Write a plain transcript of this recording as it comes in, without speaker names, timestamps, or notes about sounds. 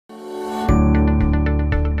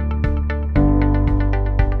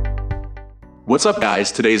What's up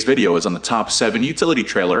guys, today's video is on the top 7 utility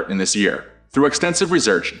trailer in this year. Through extensive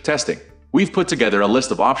research and testing, we've put together a list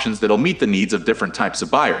of options that'll meet the needs of different types of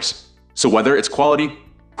buyers. So whether it's quality,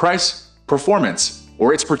 price, performance,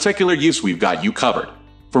 or its particular use, we've got you covered.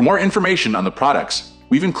 For more information on the products,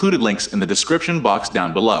 we've included links in the description box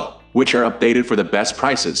down below, which are updated for the best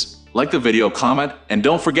prices. Like the video, comment, and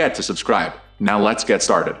don't forget to subscribe. Now let's get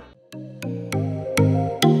started.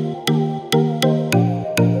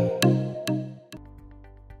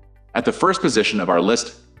 At the first position of our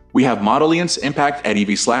list, we have MotoAlliance Impact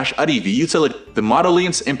ADV/ADV Utility. The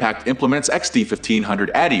MotoAlliance Impact implements XD1500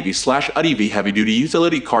 ADV/ADV heavy-duty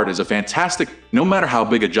utility cart is a fantastic, no matter how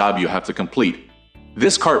big a job you have to complete.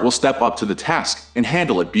 This cart will step up to the task and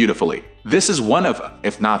handle it beautifully. This is one of,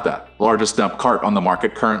 if not the largest dump cart on the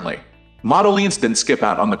market currently. MotoAlliance didn't skip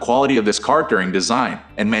out on the quality of this cart during design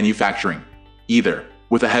and manufacturing either.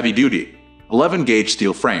 With a heavy-duty 11-gauge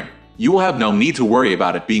steel frame, you will have no need to worry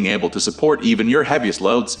about it being able to support even your heaviest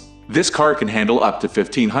loads. This cart can handle up to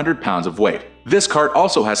 1,500 pounds of weight. This cart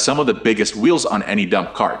also has some of the biggest wheels on any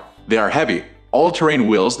dump cart. They are heavy, all-terrain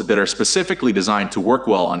wheels that are specifically designed to work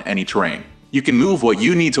well on any terrain. You can move what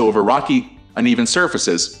you need to over rocky, uneven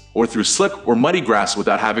surfaces, or through slick or muddy grass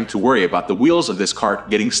without having to worry about the wheels of this cart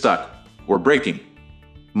getting stuck or breaking.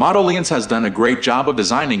 MotoAlliance has done a great job of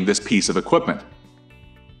designing this piece of equipment,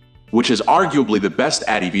 which is arguably the best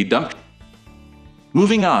ADV dump.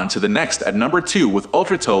 Moving on to the next at number 2 with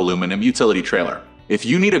Ultra-Tow Aluminum Utility Trailer. If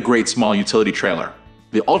you need a great small utility trailer,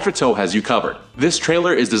 the Ultra-Tow has you covered. This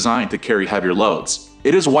trailer is designed to carry heavier loads.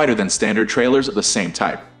 It is wider than standard trailers of the same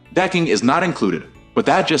type. Decking is not included, but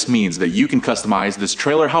that just means that you can customize this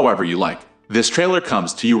trailer however you like. This trailer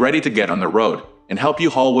comes to you ready to get on the road and help you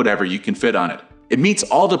haul whatever you can fit on it. It meets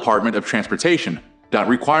all Department of Transportation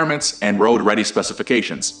requirements and road-ready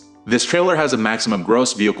specifications. This trailer has a maximum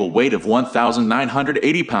gross vehicle weight of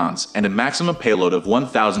 1,980 pounds and a maximum payload of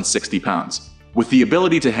 1,060 pounds. With the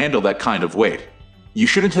ability to handle that kind of weight, you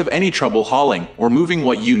shouldn't have any trouble hauling or moving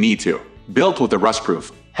what you need to. Built with a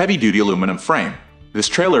rust-proof, heavy-duty aluminum frame, this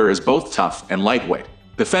trailer is both tough and lightweight.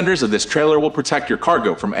 The fenders of this trailer will protect your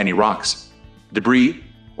cargo from any rocks, debris,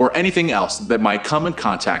 or anything else that might come in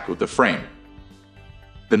contact with the frame.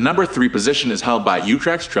 The number 3 position is held by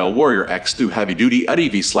Yutrax Trail Warrior X2 Heavy-Duty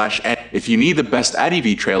ADV/ADV. If you need the best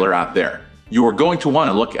ADV trailer out there, you are going to want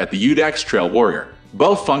to look at the Yutrax Trail Warrior.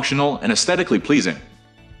 Both functional and aesthetically pleasing,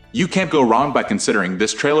 you can't go wrong by considering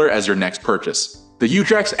this trailer as your next purchase. The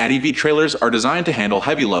Yutrax ADV trailers are designed to handle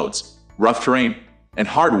heavy loads, rough terrain, and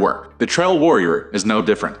hard work. The Trail Warrior is no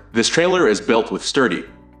different. This trailer is built with sturdy,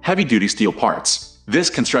 heavy-duty steel parts. This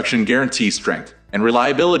construction guarantees strength and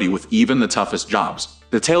reliability with even the toughest jobs.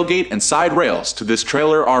 The tailgate and side rails to this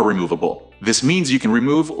trailer are removable. This means you can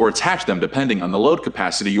remove or attach them depending on the load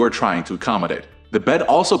capacity you are trying to accommodate. The bed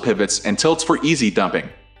also pivots and tilts for easy dumping.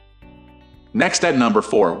 Next at number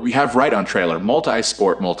 4, we have Ride-On Trailer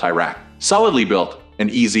MultiSport Multi-Rack. Solidly built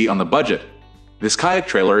and easy on the budget, this kayak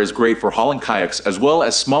trailer is great for hauling kayaks as well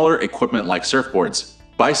as smaller equipment like surfboards,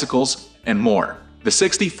 bicycles, and more. The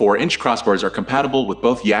 64-inch crossbars are compatible with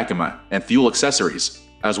both Yakima and fuel accessories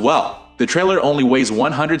as well. The trailer only weighs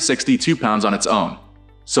 162 pounds on its own,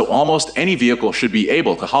 so almost any vehicle should be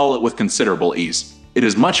able to haul it with considerable ease. It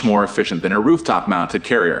is much more efficient than a rooftop-mounted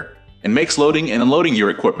carrier and makes loading and unloading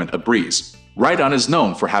your equipment a breeze. Ride-On is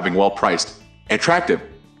known for having well-priced, attractive.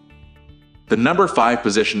 The number 5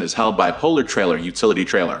 position is held by Polar Trailer Utility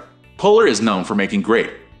Trailer. Polar is known for making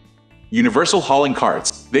great universal hauling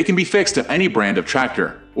carts. They can be fixed to any brand of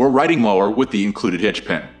tractor or riding mower with the included hitch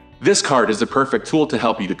pin. This cart is the perfect tool to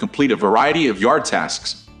help you to complete a variety of yard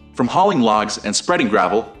tasks. From hauling logs and spreading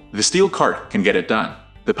gravel, the steel cart can get it done.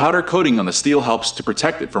 The powder coating on the steel helps to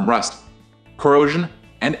protect it from rust, corrosion,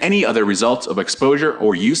 and any other results of exposure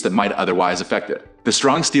or use that might otherwise affect it. The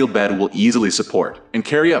strong steel bed will easily support and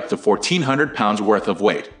carry up to 1,400 pounds worth of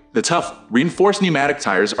weight. The tough, reinforced pneumatic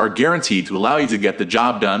tires are guaranteed to allow you to get the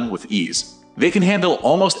job done with ease. They can handle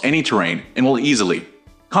almost any terrain and will easily,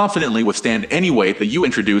 confidently withstand any weight that you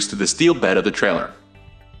introduce to the steel bed of the trailer.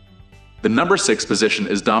 The number 6 position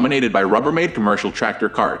is dominated by Rubbermaid Commercial Tractor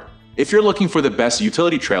Cart. If you're looking for the best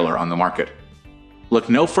utility trailer on the market, look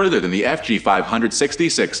no further than the FG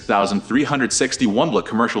 566,361 block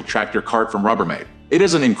commercial tractor cart from Rubbermaid. It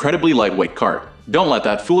is an incredibly lightweight cart. Don't let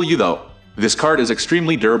that fool you though. This cart is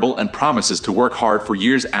extremely durable and promises to work hard for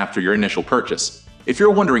years after your initial purchase. If you're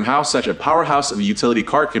wondering how such a powerhouse of a utility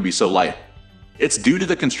cart can be so light, it's due to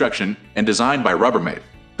the construction and design by Rubbermaid.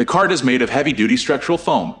 The cart is made of heavy-duty structural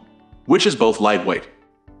foam, which is both lightweight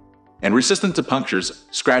and resistant to punctures,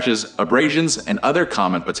 scratches, abrasions, and other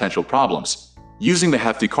common potential problems. using the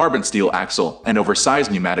hefty carbon steel axle and oversized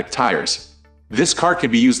pneumatic tires. This car can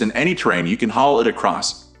be used in any terrain you can haul it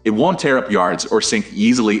across. It won't tear up yards or sink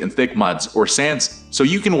easily in thick muds or sands, so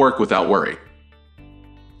you can work without worry.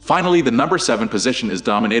 Finally, the number 7 position is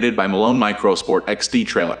dominated by Malone MicroSport XD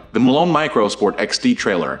trailer. The Malone MicroSport XD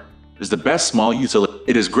trailer is the best small utility.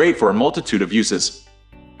 It is great for a multitude of uses,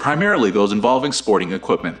 primarily those involving sporting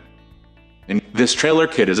equipment. And this trailer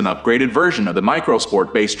kit is an upgraded version of the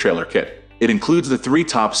MicroSport base trailer kit. It includes the 3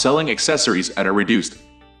 top-selling accessories at a reduced,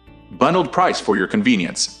 bundled price for your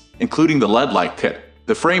convenience, including the LED light kit.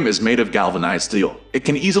 The frame is made of galvanized steel. It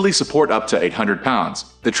can easily support up to 800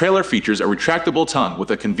 pounds. The trailer features a retractable tongue with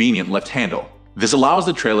a convenient lift handle. This allows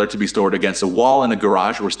the trailer to be stored against a wall in a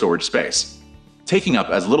garage or storage space, taking up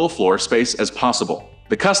as little floor space as possible.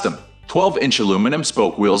 The custom 12-inch aluminum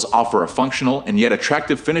spoke wheels offer a functional and yet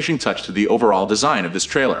attractive finishing touch to the overall design of this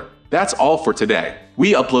trailer. That's all for today.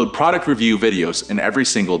 We upload product review videos every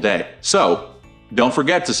single day, so don't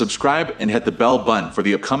forget to subscribe and hit the bell button for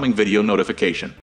the upcoming video notification.